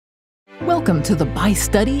Welcome to the By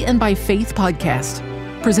Study and By Faith podcast,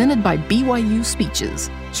 presented by BYU Speeches,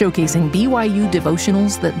 showcasing BYU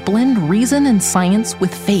devotionals that blend reason and science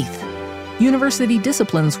with faith, university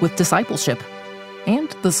disciplines with discipleship,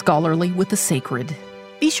 and the scholarly with the sacred.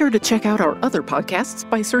 Be sure to check out our other podcasts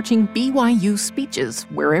by searching BYU Speeches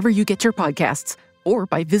wherever you get your podcasts, or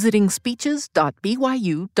by visiting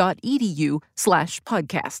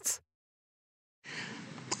speeches.byu.edu/podcasts.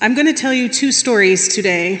 I'm going to tell you two stories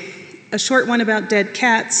today, a short one about dead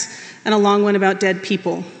cats and a long one about dead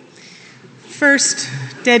people. First,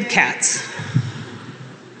 dead cats.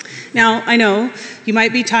 Now, I know you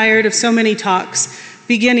might be tired of so many talks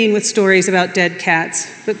beginning with stories about dead cats,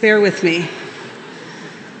 but bear with me.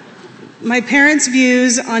 My parents'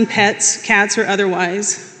 views on pets, cats or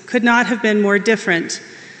otherwise, could not have been more different.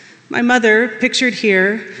 My mother, pictured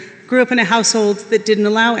here, grew up in a household that didn't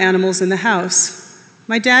allow animals in the house.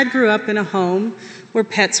 My dad grew up in a home where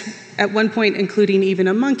pets, at one point including even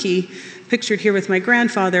a monkey, pictured here with my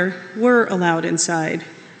grandfather, were allowed inside.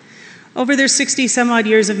 Over their 60-some-odd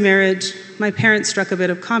years of marriage, my parents struck a bit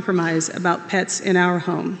of compromise about pets in our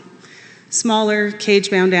home. Smaller,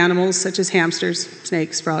 cage-bound animals such as hamsters,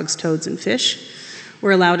 snakes, frogs, toads, and fish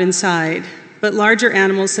were allowed inside, but larger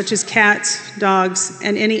animals such as cats, dogs,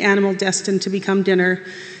 and any animal destined to become dinner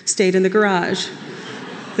stayed in the garage,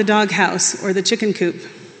 the doghouse, or the chicken coop.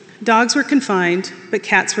 Dogs were confined, but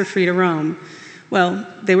cats were free to roam. Well,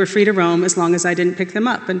 they were free to roam as long as I didn't pick them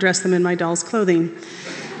up and dress them in my doll's clothing.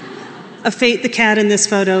 A fate the cat in this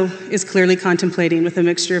photo is clearly contemplating with a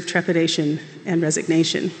mixture of trepidation and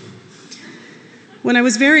resignation. When I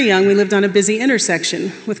was very young, we lived on a busy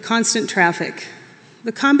intersection with constant traffic.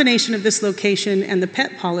 The combination of this location and the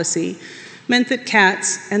pet policy meant that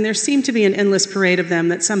cats, and there seemed to be an endless parade of them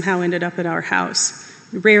that somehow ended up at our house,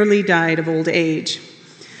 rarely died of old age.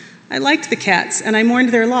 I liked the cats, and I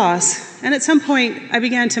mourned their loss, and at some point I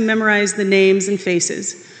began to memorize the names and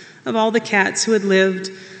faces of all the cats who had lived,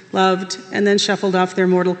 loved, and then shuffled off their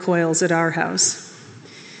mortal coils at our house.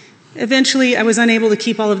 Eventually, I was unable to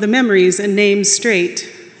keep all of the memories and names straight,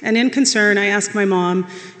 and in concern, I asked my mom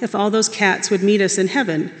if all those cats would meet us in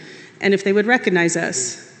heaven, and if they would recognize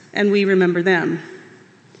us, and we remember them.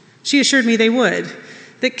 She assured me they would,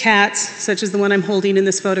 that cats, such as the one I'm holding in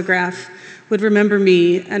this photograph, would remember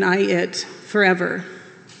me and I it forever.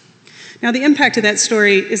 Now, the impact of that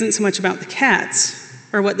story isn't so much about the cats,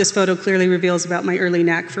 or what this photo clearly reveals about my early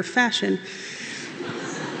knack for fashion.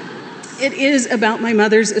 It is about my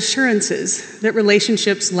mother's assurances that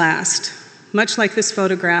relationships last, much like this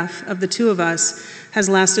photograph of the two of us has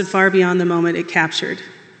lasted far beyond the moment it captured.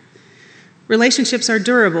 Relationships are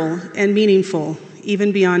durable and meaningful,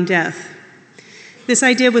 even beyond death. This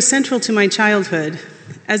idea was central to my childhood.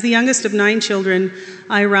 As the youngest of 9 children,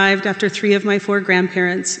 I arrived after 3 of my 4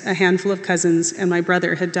 grandparents, a handful of cousins, and my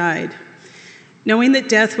brother had died. Knowing that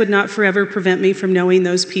death would not forever prevent me from knowing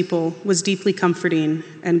those people was deeply comforting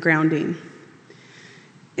and grounding.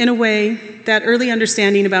 In a way, that early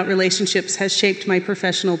understanding about relationships has shaped my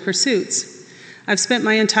professional pursuits. I've spent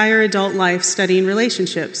my entire adult life studying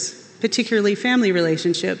relationships, particularly family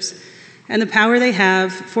relationships, and the power they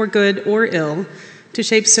have, for good or ill, to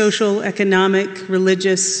shape social, economic,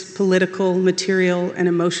 religious, political, material, and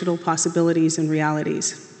emotional possibilities and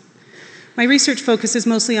realities. My research focuses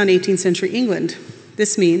mostly on 18th century England.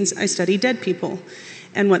 This means I study dead people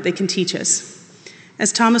and what they can teach us.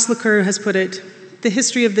 As Thomas Laqueur has put it, the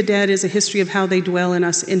history of the dead is a history of how they dwell in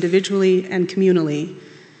us individually and communally.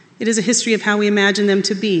 It is a history of how we imagine them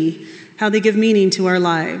to be, how they give meaning to our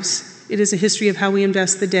lives. It is a history of how we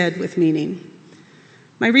invest the dead with meaning.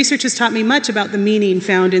 My research has taught me much about the meaning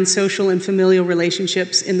found in social and familial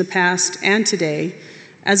relationships in the past and today,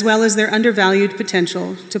 as well as their undervalued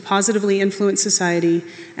potential to positively influence society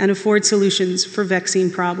and afford solutions for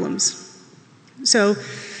vexing problems. So,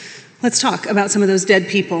 let's talk about some of those dead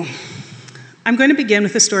people. I'm going to begin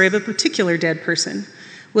with the story of a particular dead person,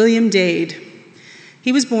 William Dade.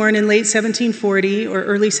 He was born in late 1740 or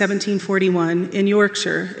early 1741 in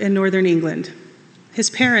Yorkshire in northern England.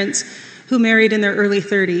 His parents, who married in their early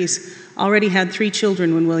 30s, already had 3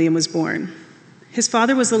 children when William was born. His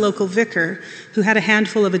father was the local vicar who had a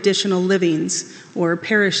handful of additional livings, or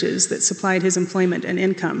parishes, that supplied his employment and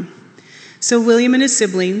income. So William and his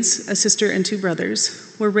siblings, a sister and 2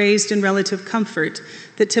 brothers, were raised in relative comfort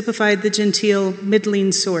that typified the genteel,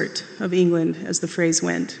 middling sort of England, as the phrase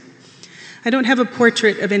went. I don't have a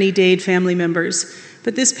portrait of any Dade family members,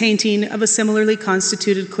 but this painting of a similarly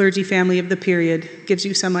constituted clergy family of the period gives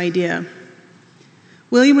you some idea.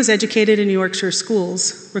 William was educated in Yorkshire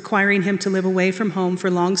schools, requiring him to live away from home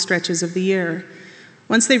for long stretches of the year.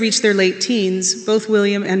 Once they reached their late teens, both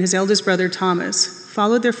William and his eldest brother Thomas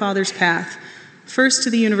followed their father's path, first to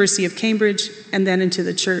the University of Cambridge and then into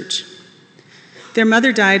the church. Their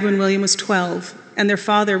mother died when William was 12, and their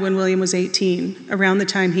father when William was 18, around the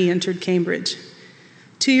time he entered Cambridge.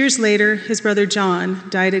 2 years later, his brother John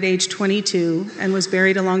died at age 22 and was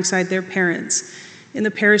buried alongside their parents in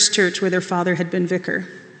the parish church where their father had been vicar.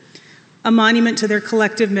 A monument to their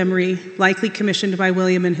collective memory, likely commissioned by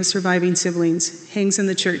William and his surviving siblings, hangs in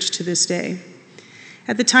the church to this day.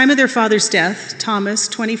 At the time of their father's death, Thomas,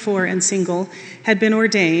 24 and single, had been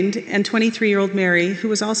ordained, and 23-year-old Mary, who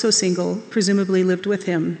was also single, presumably lived with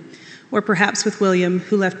him, or perhaps with William,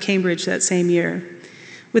 who left Cambridge that same year.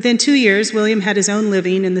 Within 2 years, William had his own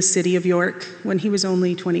living in the city of York when he was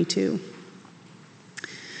only 22.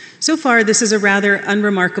 So far, this is a rather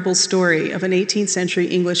unremarkable story of an 18th century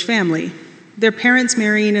English family. Their parents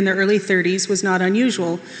marrying in their early 30s was not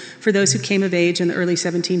unusual for those who came of age in the early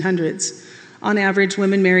 1700s. On average,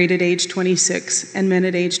 women married at age 26 and men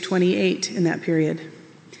at age 28 in that period.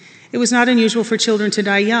 It was not unusual for children to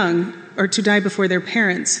die young or to die before their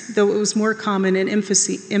parents, though it was more common in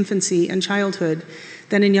infancy and childhood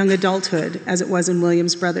than in young adulthood, as it was in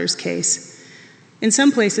William's brother's case. In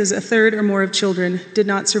some places, a third or more of children did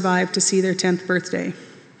not survive to see their 10th birthday.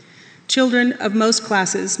 Children of most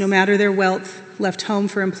classes, no matter their wealth, left home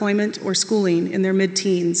for employment or schooling in their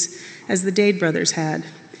mid-teens, as the Dade brothers had.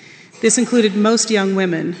 This included most young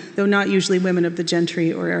women, though not usually women of the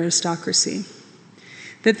gentry or aristocracy.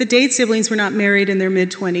 That the Dade siblings were not married in their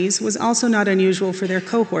mid-20s was also not unusual for their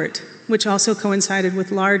cohort, which also coincided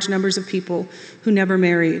with large numbers of people who never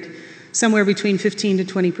married, somewhere between 15 to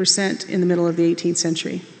 20% in the middle of the 18th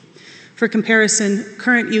century. For comparison,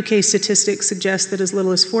 current UK statistics suggest that as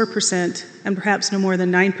little as 4% and perhaps no more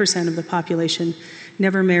than 9% of the population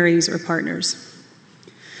never marries or partners.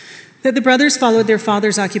 That the brothers followed their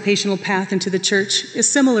father's occupational path into the church is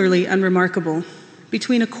similarly unremarkable.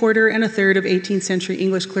 Between a quarter and a third of 18th century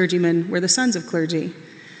English clergymen were the sons of clergy.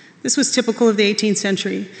 This was typical of the 18th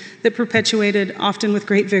century that perpetuated, often with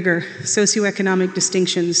great vigor, socioeconomic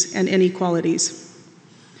distinctions and inequalities.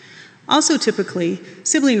 Also typically,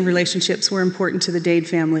 sibling relationships were important to the Dade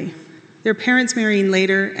family. Their parents marrying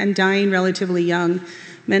later and dying relatively young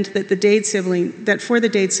meant that for the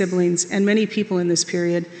Dade siblings and many people in this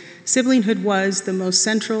period, siblinghood was the most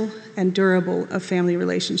central and durable of family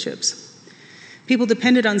relationships. People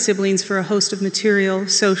depended on siblings for a host of material,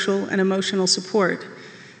 social, and emotional support.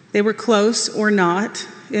 They were close or not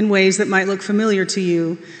in ways that might look familiar to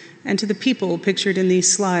you and to the people pictured in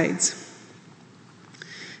these slides.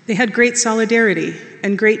 They had great solidarity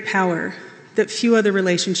and great power that few other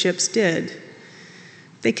relationships did.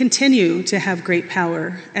 They continue to have great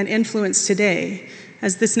power and influence today,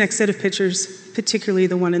 as this next set of pictures, particularly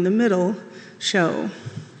the one in the middle, show.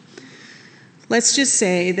 Let's just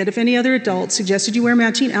say that if any other adult suggested you wear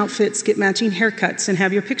matching outfits, get matching haircuts, and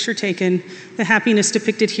have your picture taken, the happiness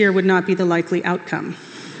depicted here would not be the likely outcome.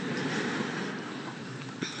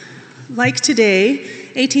 Like today,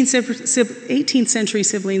 18th century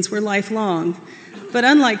siblings were lifelong, but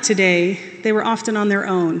unlike today, they were often on their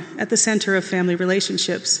own, at the center of family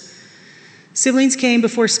relationships. Siblings came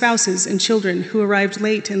before spouses and children who arrived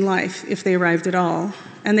late in life, if they arrived at all,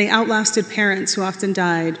 and they outlasted parents who often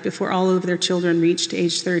died before all of their children reached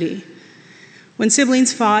age 30. When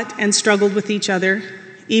siblings fought and struggled with each other,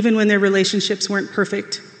 even when their relationships weren't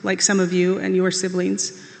perfect, like some of you and your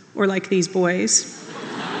siblings, or like these boys,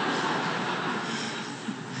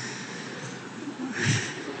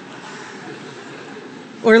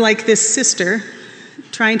 or like this sister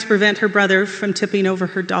trying to prevent her brother from tipping over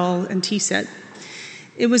her doll and tea set.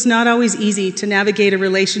 It was not always easy to navigate a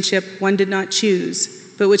relationship one did not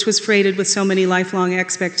choose, but which was freighted with so many lifelong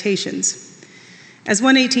expectations. As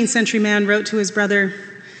one 18th century man wrote to his brother,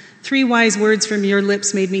 "3 wise words from your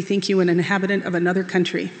lips made me think you an inhabitant of another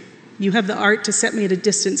country. You have the art to set me at a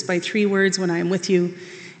distance by 3 words when I am with you,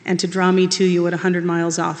 and to draw me to you at 100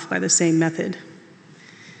 miles off by the same method."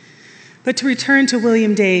 But to return to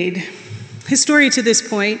William Dade, his story to this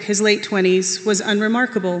point, his late 20s, was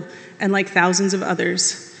unremarkable and like thousands of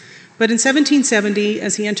others. But in 1770,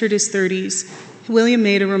 as he entered his 30s, William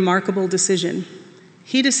made a remarkable decision.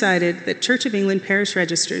 He decided that Church of England parish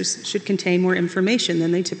registers should contain more information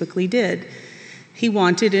than they typically did. He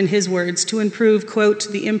wanted, in his words, to improve,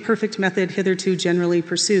 quote, "the imperfect method hitherto generally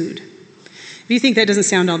pursued." If you think that doesn't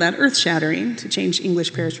sound all that earth-shattering to change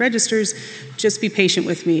English parish registers, just be patient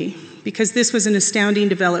with me, because this was an astounding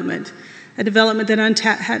development, a development that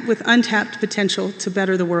had with untapped potential to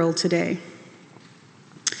better the world today.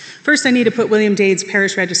 First, I need to put William Dade's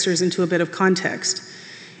parish registers into a bit of context.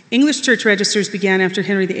 English church registers began after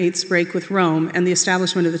Henry VIII's break with Rome and the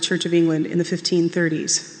establishment of the Church of England in the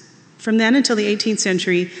 1530s. From then until the 18th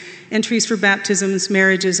century, entries for baptisms,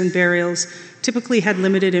 marriages, and burials typically had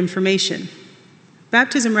limited information.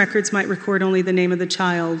 Baptism records might record only the name of the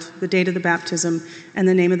child, the date of the baptism, and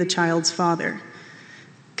the name of the child's father.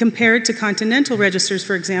 Compared to continental registers,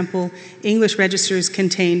 for example, English registers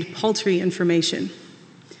contained paltry information.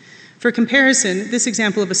 For comparison, this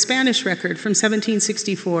example of a Spanish record from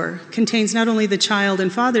 1764 contains not only the child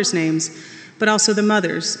and father's names, but also the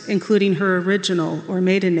mother's, including her original or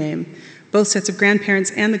maiden name, both sets of grandparents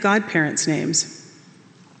and the godparents' names.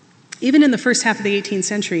 Even in the first half of the 18th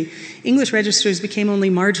century, English registers became only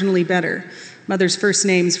marginally better. Mothers' first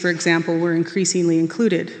names, for example, were increasingly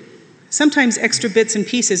included. Sometimes extra bits and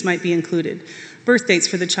pieces might be included. Birth dates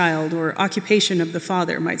for the child or occupation of the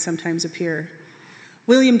father might sometimes appear.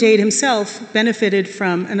 William Dade himself benefited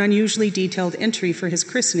from an unusually detailed entry for his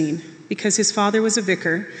christening. Because his father was a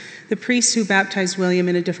vicar, the priest who baptized William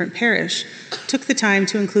in a different parish took the time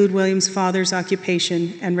to include William's father's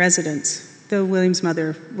occupation and residence, though William's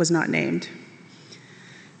mother was not named.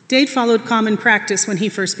 Dade followed common practice when he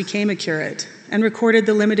first became a curate and recorded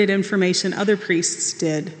the limited information other priests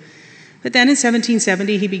did. But then in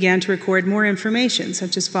 1770, he began to record more information,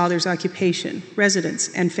 such as father's occupation, residence,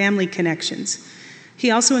 and family connections. He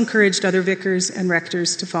also encouraged other vicars and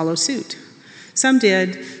rectors to follow suit. Some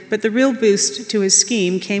did, but the real boost to his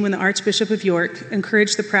scheme came when the Archbishop of York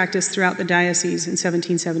encouraged the practice throughout the diocese in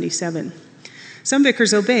 1777. Some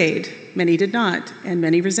vicars obeyed, many did not, and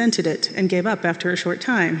many resented it and gave up after a short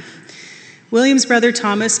time. William's brother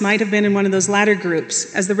Thomas might have been in one of those latter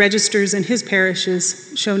groups, as the registers in his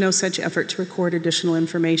parishes show no such effort to record additional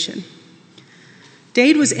information.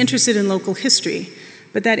 Dade was interested in local history,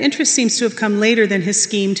 but that interest seems to have come later than his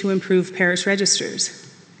scheme to improve parish registers.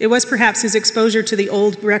 It was perhaps his exposure to the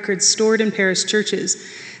old records stored in parish churches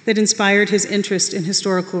that inspired his interest in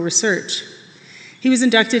historical research. He was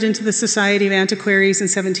inducted into the Society of Antiquaries in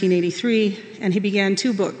 1783, and he began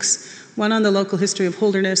 2 books, one on the local history of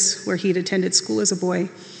Holderness, where he'd attended school as a boy,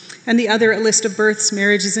 and the other a list of births,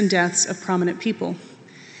 marriages, and deaths of prominent people.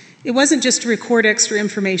 It wasn't just to record extra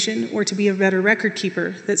information or to be a better record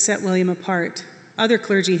keeper that set William apart. Other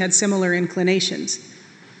clergy had similar inclinations.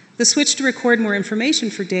 The switch to record more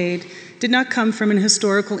information for Dade did not come from an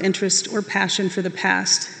historical interest or passion for the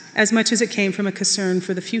past, as much as it came from a concern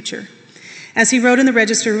for the future. As he wrote in the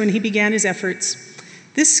Register when he began his efforts,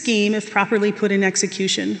 "This scheme, if properly put in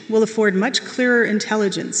execution, will afford much clearer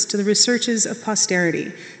intelligence to the researches of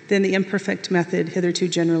posterity than the imperfect method hitherto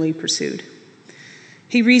generally pursued."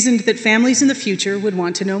 He reasoned that families in the future would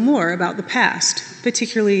want to know more about the past,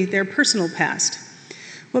 particularly their personal past.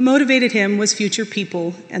 What motivated him was future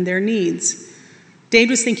people and their needs. Dade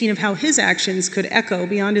was thinking of how his actions could echo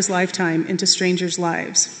beyond his lifetime into strangers'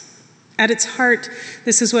 lives. At its heart,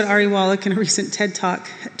 this is what Ari Wallach in a recent TED Talk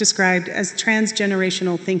described as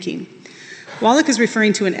transgenerational thinking. Wallach is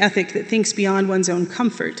referring to an ethic that thinks beyond one's own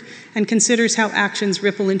comfort and considers how actions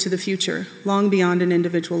ripple into the future, long beyond an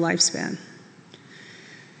individual lifespan.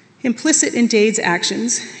 Implicit in Dade's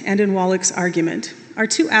actions and in Wallach's argument are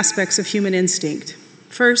 2 aspects of human instinct.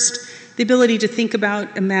 First, the ability to think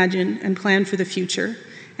about, imagine, and plan for the future.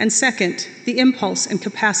 And second, the impulse and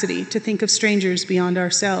capacity to think of strangers beyond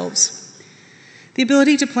ourselves. The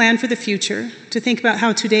ability to plan for the future, to think about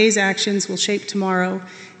how today's actions will shape tomorrow,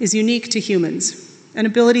 is unique to humans, an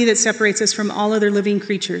ability that separates us from all other living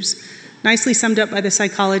creatures, nicely summed up by the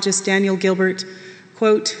psychologist Daniel Gilbert,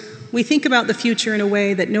 quote, "We think about the future in a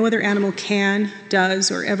way that no other animal can,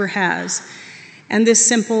 does, or ever has. And this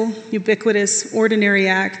simple, ubiquitous, ordinary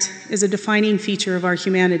act is a defining feature of our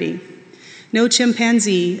humanity. No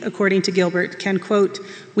chimpanzee, according to Gilbert, can, quote,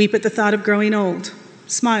 weep at the thought of growing old,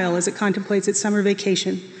 smile as it contemplates its summer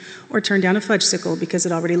vacation, or turn down a fudgesicle because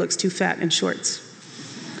it already looks too fat in shorts.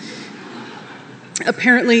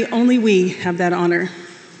 Apparently, only we have that honor,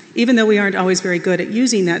 even though we aren't always very good at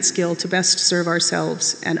using that skill to best serve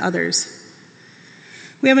ourselves and others.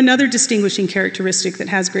 We have another distinguishing characteristic that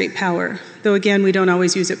has great power, though again, we don't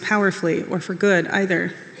always use it powerfully or for good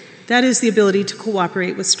either. That is the ability to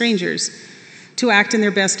cooperate with strangers, to act in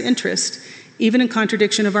their best interest, even in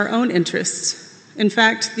contradiction of our own interests. In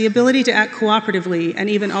fact, the ability to act cooperatively and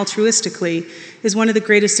even altruistically is one of the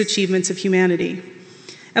greatest achievements of humanity.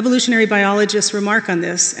 Evolutionary biologists remark on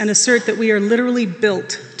this and assert that we are literally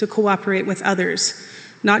built to cooperate with others,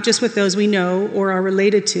 not just with those we know or are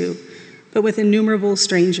related to, but with innumerable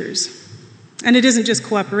strangers. And it isn't just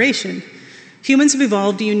cooperation. Humans have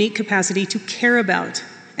evolved a unique capacity to care about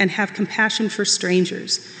and have compassion for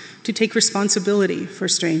strangers, to take responsibility for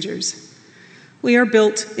strangers. We are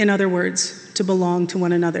built, in other words, to belong to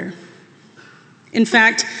one another. In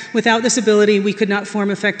fact, without this ability, we could not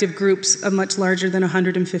form effective groups of much larger than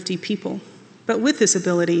 150 people. But with this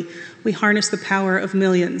ability, we harness the power of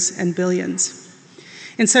millions and billions.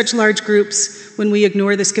 In such large groups, when we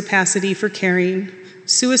ignore this capacity for caring,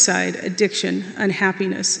 suicide, addiction,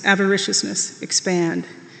 unhappiness, avariciousness expand.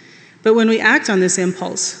 But when we act on this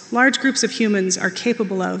impulse, large groups of humans are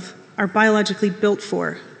capable of, are biologically built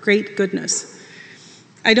for, great goodness.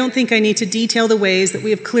 I don't think I need to detail the ways that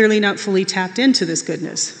we have clearly not fully tapped into this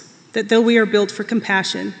goodness, that though we are built for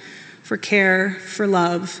compassion, for care, for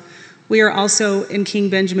love, we are also, in King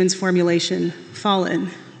Benjamin's formulation, fallen,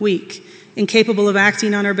 weak, incapable of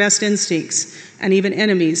acting on our best instincts, and even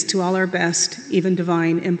enemies to all our best, even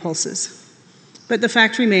divine impulses. But the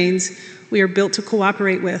fact remains, we are built to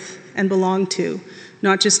cooperate with and belong to,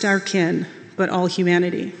 not just our kin, but all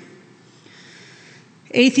humanity.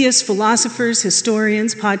 Atheists, philosophers,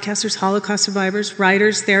 historians, podcasters, Holocaust survivors,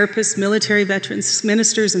 writers, therapists, military veterans,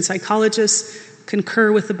 ministers, and psychologists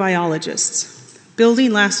concur with the biologists.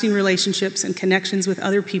 Building lasting relationships and connections with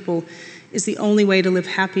other people is the only way to live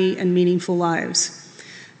happy and meaningful lives.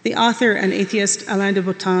 The author and atheist Alain de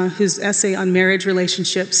Botton, whose essay on marriage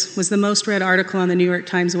relationships was the most read article on the New York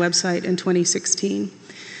Times website in 2016.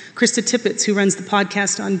 Krista Tippett, who runs the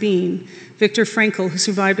podcast On Being. Viktor Frankl, who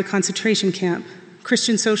survived a concentration camp.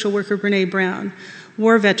 Christian social worker Brene Brown.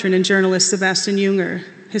 War veteran and journalist Sebastian Junger.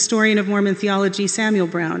 Historian of Mormon theology Samuel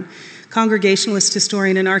Brown. Congregationalist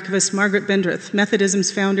historian and archivist Margaret Bendrith,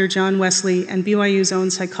 Methodism's founder John Wesley, and BYU's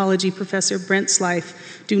own psychology professor Brent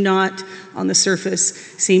Slife do not, on the surface,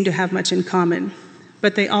 seem to have much in common.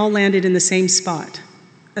 But they all landed in the same spot,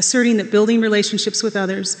 asserting that building relationships with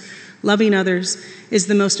others, loving others, is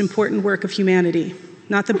the most important work of humanity,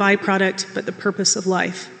 not the byproduct, but the purpose of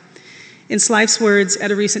life. In Slife's words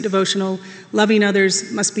at a recent devotional, loving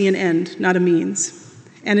others must be an end, not a means.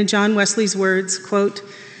 And in John Wesley's words, quote,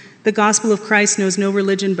 "The gospel of Christ knows no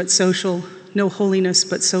religion but social, no holiness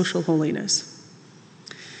but social holiness."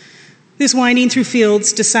 This winding through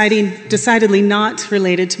fields decidedly not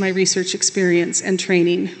related to my research experience and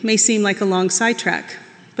training may seem like a long sidetrack,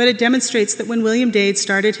 but it demonstrates that when William Dade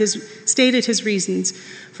stated his reasons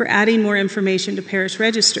for adding more information to parish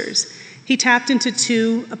registers, he tapped into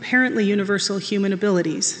two apparently universal human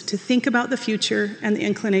abilities: to think about the future and the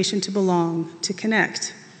inclination to belong, to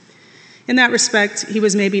connect. In that respect, he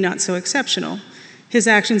was maybe not so exceptional. His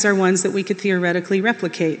actions are ones that we could theoretically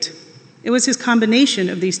replicate. It was his combination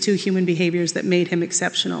of these two human behaviors that made him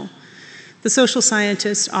exceptional. The social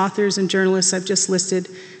scientists, authors, and journalists I've just listed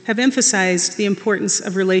have emphasized the importance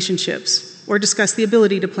of relationships or discussed the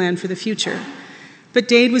ability to plan for the future. But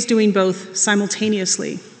Dade was doing both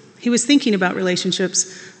simultaneously. He was thinking about relationships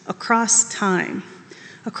across time,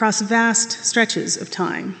 across vast stretches of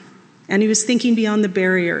time. And he was thinking beyond the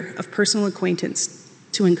barrier of personal acquaintance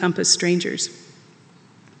to encompass strangers.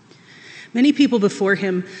 Many people before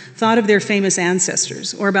him thought of their famous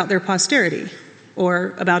ancestors, or about their posterity,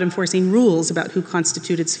 or about enforcing rules about who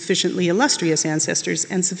constituted sufficiently illustrious ancestors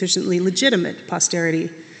and sufficiently legitimate posterity.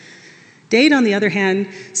 Dade, on the other hand,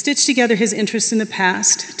 stitched together his interest in the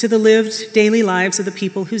past to the lived daily lives of the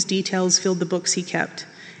people whose details filled the books he kept,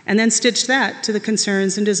 and then stitched that to the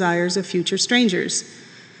concerns and desires of future strangers.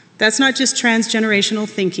 That's not just transgenerational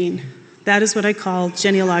thinking. That is what I call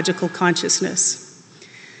genealogical consciousness.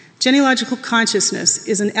 Genealogical consciousness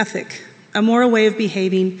is an ethic, a moral way of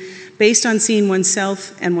behaving based on seeing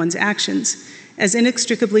oneself and one's actions as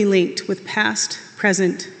inextricably linked with past,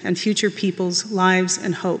 present, and future people's lives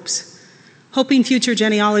and hopes. Hoping future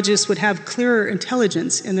genealogists would have clearer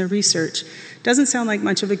intelligence in their research doesn't sound like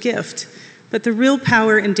much of a gift, but the real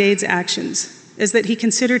power in Dade's actions is that he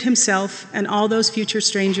considered himself and all those future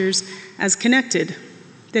strangers as connected,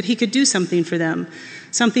 that he could do something for them,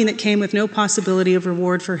 something that came with no possibility of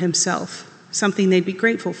reward for himself, something they'd be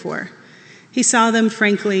grateful for. He saw them,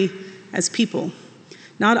 frankly, as people,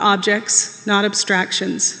 not objects, not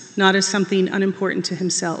abstractions, not as something unimportant to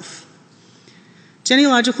himself.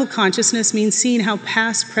 Genealogical consciousness means seeing how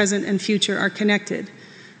past, present, and future are connected.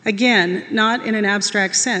 Again, not in an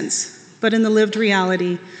abstract sense, but in the lived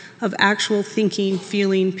reality of actual thinking,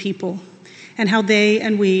 feeling people, and how they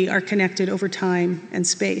and we are connected over time and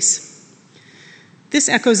space. This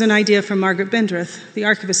echoes an idea from Margaret Bendrith, the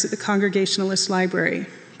archivist at the Congregationalist Library.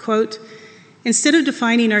 Quote, "Instead of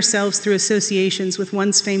defining ourselves through associations with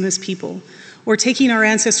once famous people, or taking our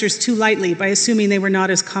ancestors too lightly by assuming they were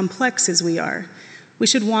not as complex as we are, we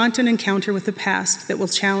should want an encounter with the past that will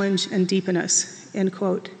challenge and deepen us," end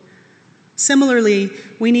quote. Similarly,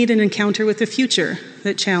 we need an encounter with the future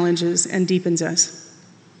that challenges and deepens us.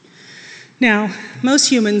 Now, most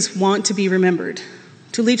humans want to be remembered,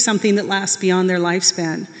 to leave something that lasts beyond their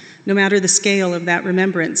lifespan, no matter the scale of that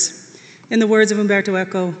remembrance. In the words of Umberto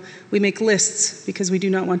Eco, we make lists because we do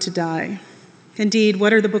not want to die. Indeed,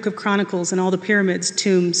 what are the Book of Chronicles and all the pyramids,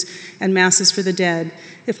 tombs, and masses for the dead,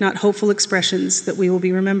 if not hopeful expressions that we will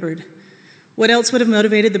be remembered? What else would have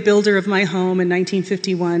motivated the builder of my home in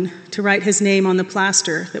 1951 to write his name on the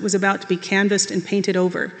plaster that was about to be canvassed and painted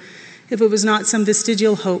over, if it was not some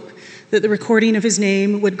vestigial hope that the recording of his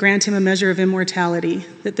name would grant him a measure of immortality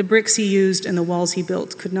that the bricks he used and the walls he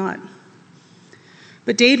built could not?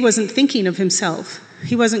 But Dade wasn't thinking of himself.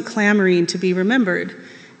 He wasn't clamoring to be remembered.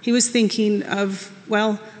 He was thinking of,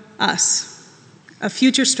 well, us, of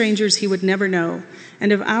future strangers he would never know,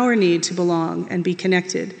 and of our need to belong and be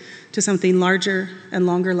connected to something larger and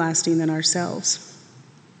longer lasting than ourselves.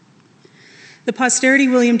 The posterity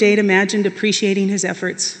William Dade imagined appreciating his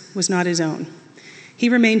efforts was not his own. He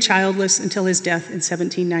remained childless until his death in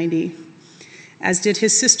 1790, as did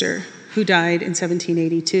his sister, who died in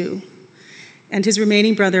 1782. And his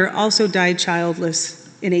remaining brother also died childless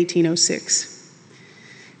in 1806.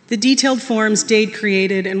 The detailed forms Dade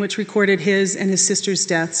created and which recorded his and his sister's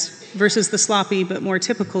deaths versus the sloppy but more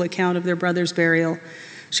typical account of their brother's burial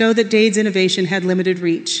show that Dade's innovation had limited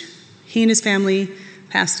reach. He and his family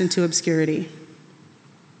passed into obscurity.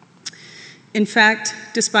 In fact,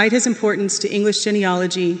 despite his importance to English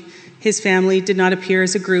genealogy, his family did not appear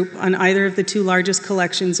as a group on either of the two largest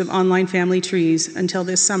collections of online family trees until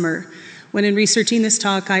this summer, when in researching this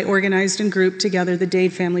talk, I organized and grouped together the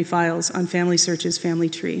Dade family files on Family Search's family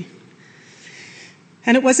tree.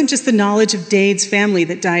 And it wasn't just the knowledge of Dade's family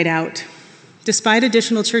that died out. Despite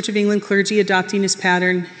additional Church of England clergy adopting his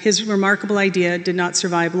pattern, his remarkable idea did not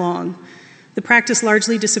survive long. The practice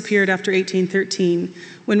largely disappeared after 1813,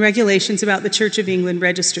 when regulations about the Church of England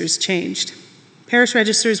registers changed. Parish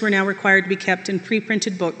registers were now required to be kept in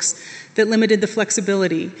pre-printed books that limited the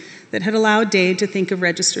flexibility that had allowed Dade to think of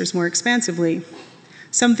registers more expansively.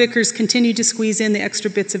 Some vicars continued to squeeze in the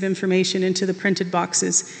extra bits of information into the printed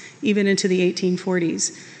boxes, even into the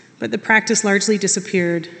 1840s, but the practice largely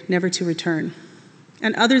disappeared, never to return.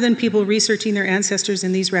 And other than people researching their ancestors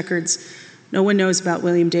in these records, no one knows about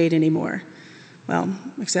William Dade anymore. Well,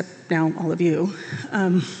 except now all of you.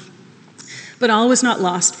 But all was not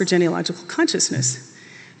lost for genealogical consciousness.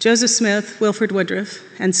 Joseph Smith, Wilford Woodruff,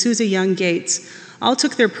 and Susa Young Gates all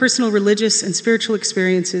took their personal religious and spiritual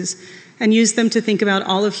experiences and used them to think about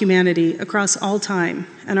all of humanity across all time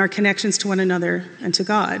and our connections to one another and to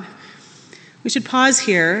God. We should pause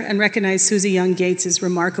here and recognize Susa Young Gates'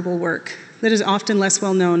 remarkable work that is often less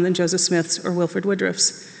well known than Joseph Smith's or Wilford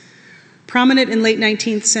Woodruff's. Prominent in late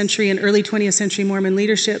 19th century and early 20th century Mormon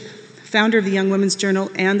leadership, founder of the Young Women's Journal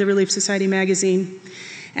and the Relief Society magazine,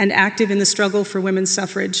 and active in the struggle for women's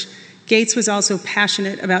suffrage, Gates was also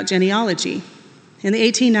passionate about genealogy. In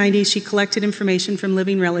the 1890s, she collected information from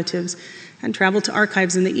living relatives and traveled to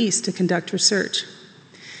archives in the East to conduct research.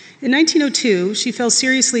 In 1902, she fell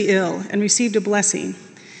seriously ill and received a blessing.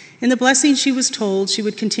 In the blessing, she was told she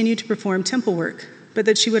would continue to perform temple work, but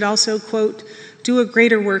that she would also, quote, do a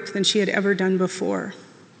greater work than she had ever done before.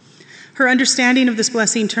 Her understanding of this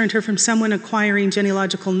blessing turned her from someone acquiring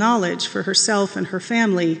genealogical knowledge for herself and her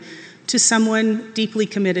family to someone deeply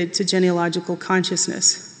committed to genealogical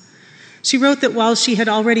consciousness. She wrote that while she had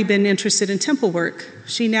already been interested in temple work,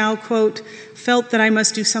 she now, quote, felt that I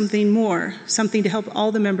must do something more, something to help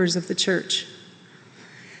all the members of the church.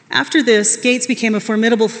 After this, Gates became a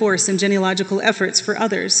formidable force in genealogical efforts for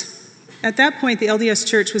others. At that point, the LDS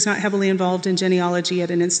Church was not heavily involved in genealogy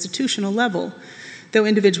at an institutional level, though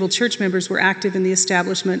individual church members were active in the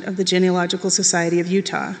establishment of the Genealogical Society of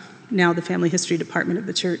Utah, now the Family History Department of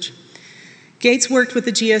the church. Gates worked with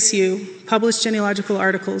the GSU, published genealogical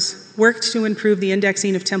articles, worked to improve the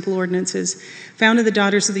indexing of temple ordinances, founded the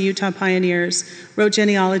Daughters of the Utah Pioneers, wrote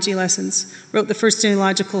genealogy lessons, wrote the first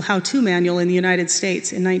genealogical how-to manual in the United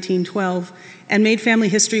States in 1912, and made family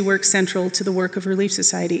history work central to the work of Relief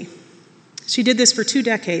Society. She did this for 2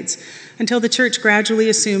 decades, until the church gradually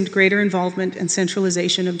assumed greater involvement and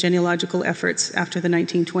centralization of genealogical efforts after the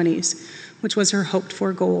 1920s, which was her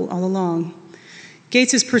hoped-for goal all along.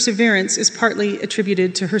 Gates' perseverance is partly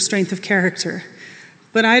attributed to her strength of character,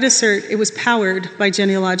 but I'd assert it was powered by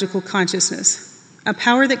genealogical consciousness, a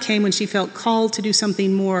power that came when she felt called to do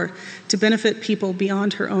something more to benefit people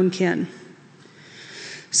beyond her own kin.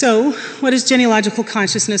 So, what is genealogical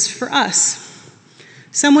consciousness for us?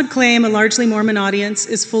 Some would claim a largely Mormon audience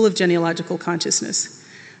is full of genealogical consciousness,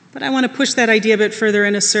 but I want to push that idea a bit further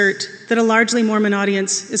and assert that a largely Mormon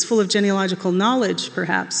audience is full of genealogical knowledge,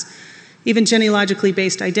 perhaps, even genealogically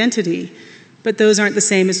based identity, but those aren't the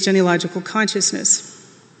same as genealogical consciousness.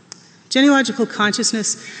 Genealogical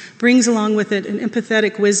consciousness brings along with it an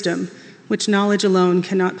empathetic wisdom which knowledge alone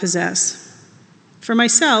cannot possess. For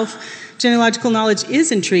myself, genealogical knowledge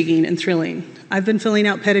is intriguing and thrilling. I've been filling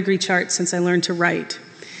out pedigree charts since I learned to write,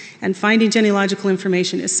 and finding genealogical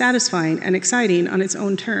information is satisfying and exciting on its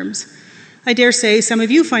own terms. I dare say some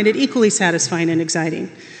of you find it equally satisfying and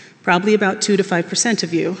exciting, probably about 2 to 5%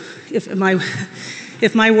 of you,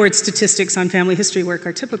 if my ward statistics on family history work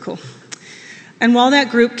are typical. And while that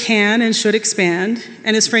group can and should expand,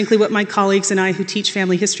 and is frankly what my colleagues and I who teach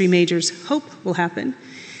family history majors hope will happen,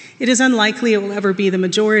 it is unlikely it will ever be the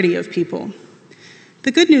majority of people.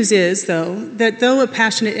 The good news is, though, that though a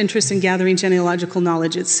passionate interest in gathering genealogical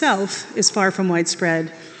knowledge itself is far from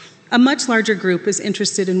widespread, a much larger group is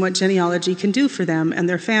interested in what genealogy can do for them and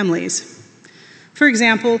their families. For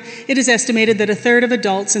example, it is estimated that 1/3 of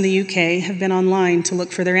adults in the UK have been online to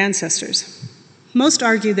look for their ancestors. Most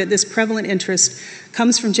argue that this prevalent interest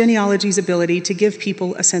comes from genealogy's ability to give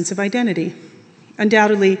people a sense of identity.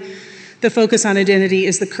 Undoubtedly, the focus on identity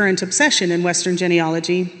is the current obsession in Western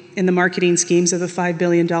genealogy, in the marketing schemes of a $5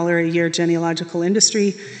 billion a year genealogical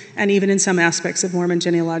industry, and even in some aspects of Mormon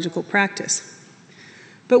genealogical practice.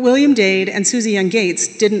 But William Dade and Susie Young Gates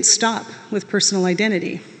didn't stop with personal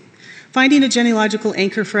identity. Finding a genealogical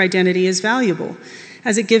anchor for identity is valuable,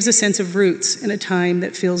 as it gives a sense of roots in a time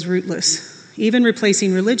that feels rootless, even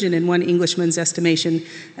replacing religion in one Englishman's estimation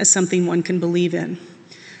as something one can believe in.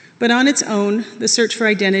 But on its own, the search for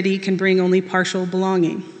identity can bring only partial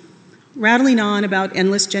belonging. Rattling on about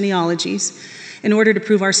endless genealogies in order to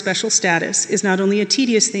prove our special status is not only a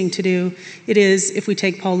tedious thing to do, it is, if we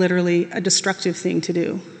take Paul literally, a destructive thing to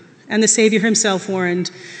do. And the Savior himself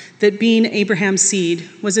warned that being Abraham's seed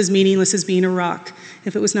was as meaningless as being a rock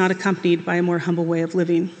if it was not accompanied by a more humble way of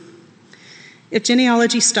living. If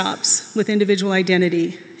genealogy stops with individual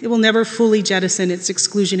identity, it will never fully jettison its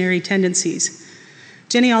exclusionary tendencies.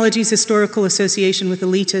 Genealogy's historical association with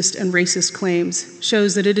elitist and racist claims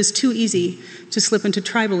shows that it is too easy to slip into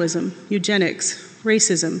tribalism, eugenics,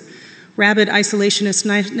 racism, rabid isolationist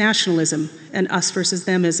nationalism, and us versus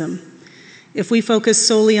themism. If we focus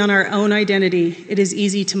solely on our own identity, it is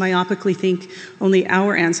easy to myopically think only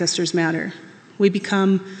our ancestors matter. We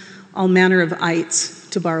become all manner of ites,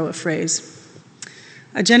 to borrow a phrase.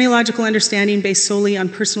 A genealogical understanding based solely on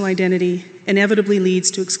personal identity inevitably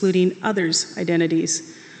leads to excluding others' identities,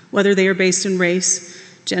 whether they are based in race,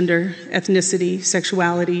 gender, ethnicity,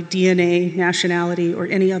 sexuality, DNA, nationality, or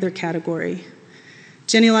any other category.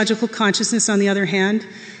 Genealogical consciousness, on the other hand,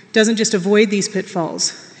 doesn't just avoid these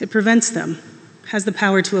pitfalls, it prevents them, has the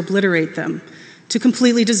power to obliterate them, to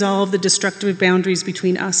completely dissolve the destructive boundaries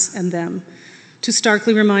between us and them, to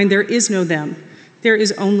starkly remind there is no them, there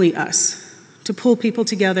is only us, to pull people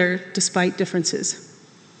together despite differences.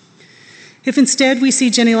 If instead we see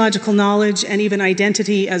genealogical knowledge and even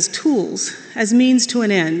identity as tools, as means to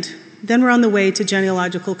an end, then we're on the way to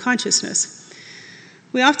genealogical consciousness.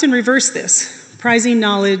 We often reverse this, prizing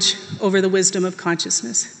knowledge over the wisdom of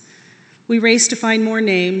consciousness. We race to find more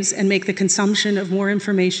names and make the consumption of more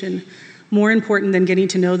information more important than getting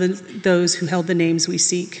to know those who held the names we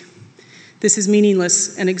seek. This is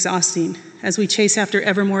meaningless and exhausting as we chase after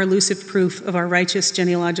ever more elusive proof of our righteous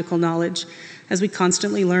genealogical knowledge, as we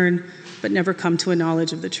constantly learn but never come to a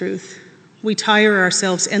knowledge of the truth. We tire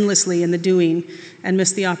ourselves endlessly in the doing and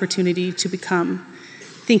miss the opportunity to become,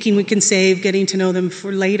 thinking we can save getting to know them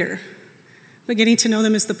for later. But getting to know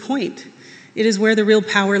them is the point. It is where the real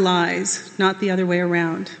power lies, not the other way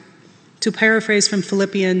around. To paraphrase from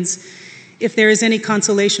Philippians, if there is any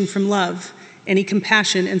consolation from love, any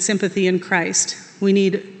compassion and sympathy in Christ, we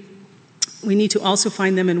need to also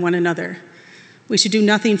find them in one another. We should do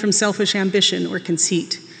nothing from selfish ambition or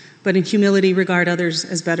conceit, but in humility regard others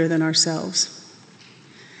as better than ourselves.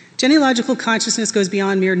 Genealogical consciousness goes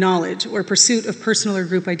beyond mere knowledge or pursuit of personal or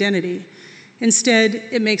group identity. Instead,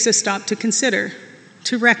 it makes us stop to consider,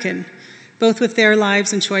 to reckon, both with their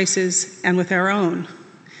lives and choices and with our own.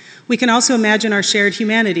 We can also imagine our shared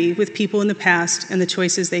humanity with people in the past and the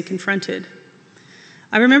choices they confronted.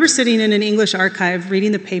 I remember sitting in an English archive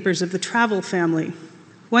reading the papers of the Travel family.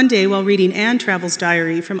 One day, while reading Anne Travel's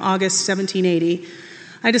diary from August 1780,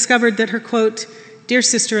 I discovered that her, quote, dear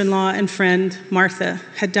sister-in-law and friend, Martha,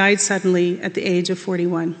 had died suddenly at the age of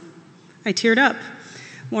 41. I teared up,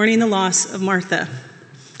 mourning the loss of Martha.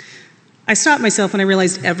 I stopped myself when I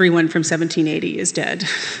realized everyone from 1780 is dead.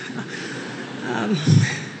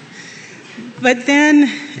 But then,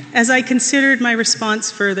 as I considered my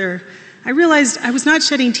response further, I realized I was not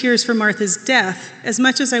shedding tears for Martha's death as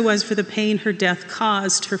much as I was for the pain her death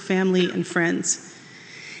caused her family and friends.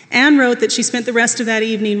 Anne wrote that she spent the rest of that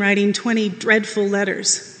evening writing 20 dreadful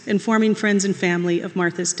letters, informing friends and family of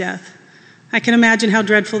Martha's death. I can imagine how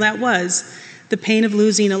dreadful that was, the pain of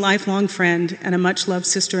losing a lifelong friend and a much-loved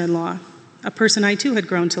sister-in-law, a person I too had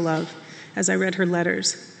grown to love as I read her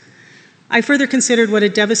letters. I further considered what a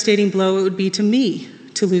devastating blow it would be to me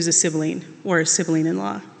to lose a sibling or a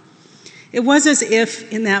sibling-in-law. It was as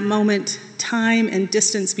if, in that moment, time and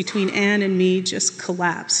distance between Anne and me just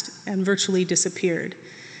collapsed and virtually disappeared,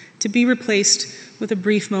 to be replaced with a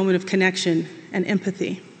brief moment of connection and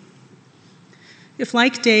empathy. If,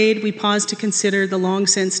 like Dade, we pause to consider the long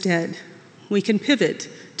since dead, we can pivot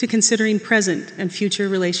to considering present and future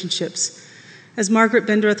relationships. As Margaret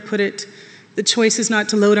Bendreth put it, the choice is not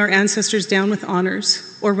to load our ancestors down with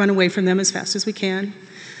honors or run away from them as fast as we can.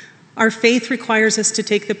 Our faith requires us to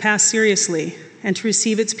take the past seriously and to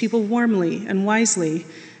receive its people warmly and wisely.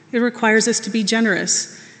 It requires us to be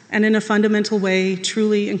generous and in a fundamental way,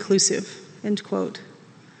 truly inclusive, end quote.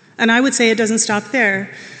 And I would say it doesn't stop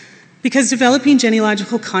there, because developing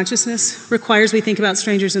genealogical consciousness requires we think about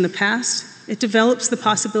strangers in the past. It develops the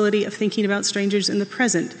possibility of thinking about strangers in the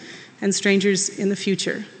present and strangers in the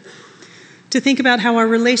future. To think about how our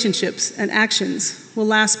relationships and actions will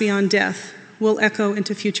last beyond death, will echo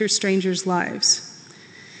into future strangers' lives.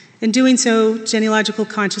 In doing so, genealogical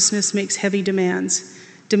consciousness makes heavy demands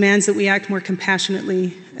that we act more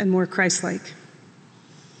compassionately and more Christ-like.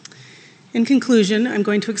 In conclusion, I'm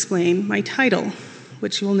going to explain my title,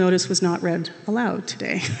 which you will notice was not read aloud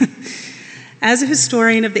today. As a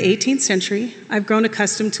historian of the 18th century, I've grown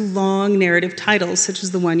accustomed to long narrative titles, such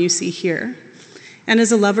as the one you see here. And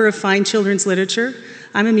as a lover of fine children's literature,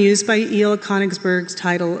 I'm amused by E.L. Konigsberg's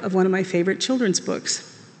title of one of my favorite children's books.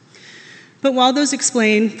 But while those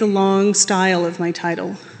explain the long style of my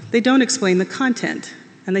title, they don't explain the content,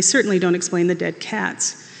 and they certainly don't explain the dead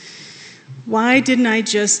cats. Why didn't I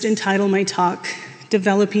just entitle my talk,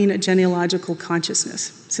 Developing a Genealogical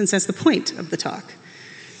Consciousness, since that's the point of the talk?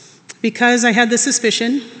 Because I had the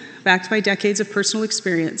suspicion, backed by decades of personal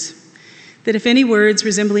experience, that if any words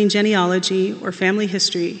resembling genealogy or family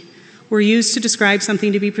history were used to describe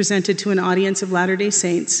something to be presented to an audience of Latter-day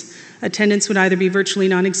Saints, attendance would either be virtually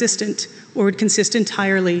non-existent or would consist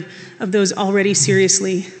entirely of those already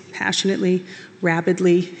seriously, passionately,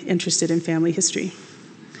 rabidly interested in family history.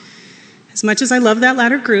 As much as I love that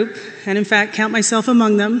latter group, and in fact count myself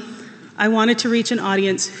among them, I wanted to reach an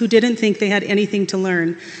audience who didn't think they had anything to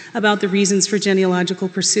learn about the reasons for genealogical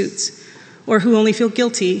pursuits, or who only feel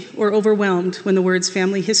guilty or overwhelmed when the words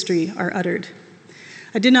family history are uttered.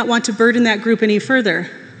 I did not want to burden that group any further.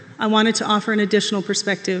 I wanted to offer an additional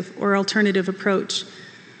perspective or alternative approach.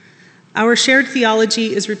 Our shared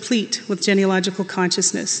theology is replete with genealogical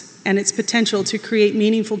consciousness and its potential to create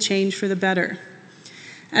meaningful change for the better.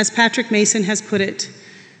 As Patrick Mason has put it,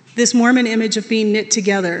 this Mormon image of being knit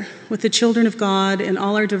together with the children of God in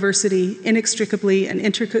all our diversity, inextricably and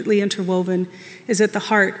intricately interwoven, is at the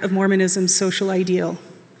heart of Mormonism's social ideal.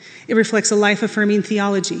 It reflects a life-affirming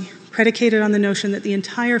theology predicated on the notion that the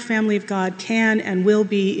entire family of God can and will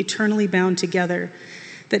be eternally bound together,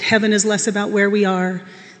 that heaven is less about where we are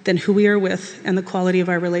than who we are with and the quality of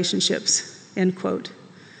our relationships, end quote.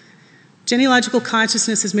 Genealogical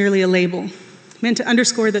consciousness is merely a label, meant to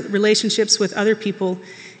underscore that relationships with other people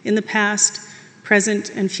in the past, present,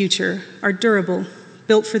 and future are durable,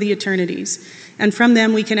 built for the eternities, and from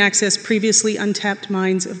them we can access previously untapped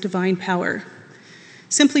minds of divine power.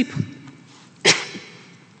 Simply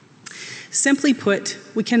put,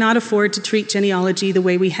 we cannot afford to treat genealogy the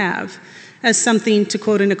way we have, as something, to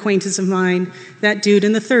quote an acquaintance of mine, that dude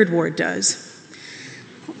in the third ward does.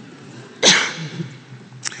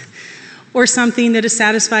 Or something that is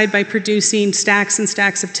satisfied by producing stacks and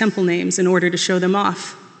stacks of temple names in order to show them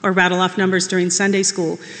off, or rattle off numbers during Sunday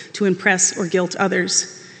school to impress or guilt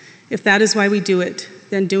others. If that is why we do it,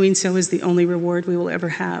 then doing so is the only reward we will ever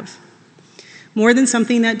have. More than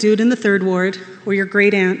something that dude in the third ward or your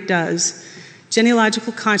great aunt does,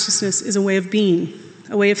 genealogical consciousness is a way of being,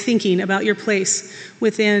 a way of thinking about your place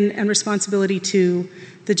within and responsibility to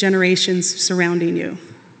the generations surrounding you.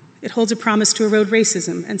 It holds a promise to erode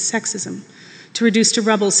racism and sexism, to reduce to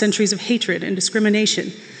rubble centuries of hatred and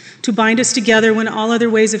discrimination, to bind us together when all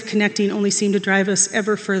other ways of connecting only seem to drive us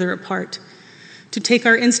ever further apart, to take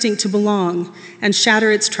our instinct to belong and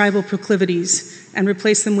shatter its tribal proclivities and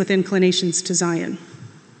replace them with inclinations to Zion.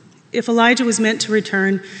 If Elijah was meant to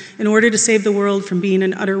return in order to save the world from being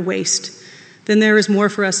an utter waste, then there is more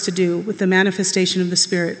for us to do with the manifestation of the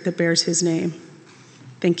Spirit that bears his name.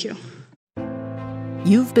 Thank you.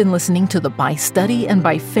 You've been listening to the By Study and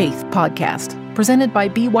by Faith podcast, presented by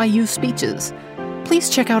BYU Speeches. Please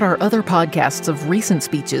check out our other podcasts of recent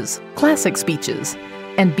speeches, classic speeches,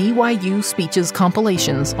 and BYU speeches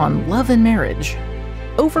compilations on love and marriage,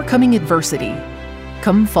 overcoming adversity,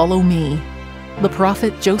 Come Follow Me, the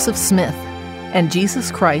prophet Joseph Smith, and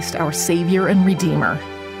Jesus Christ, our Savior and Redeemer.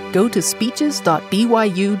 Go to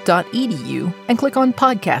speeches.byu.edu and click on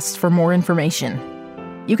podcasts for more information.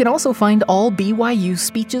 You can also find all BYU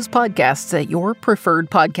Speeches podcasts at your preferred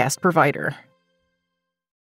podcast provider.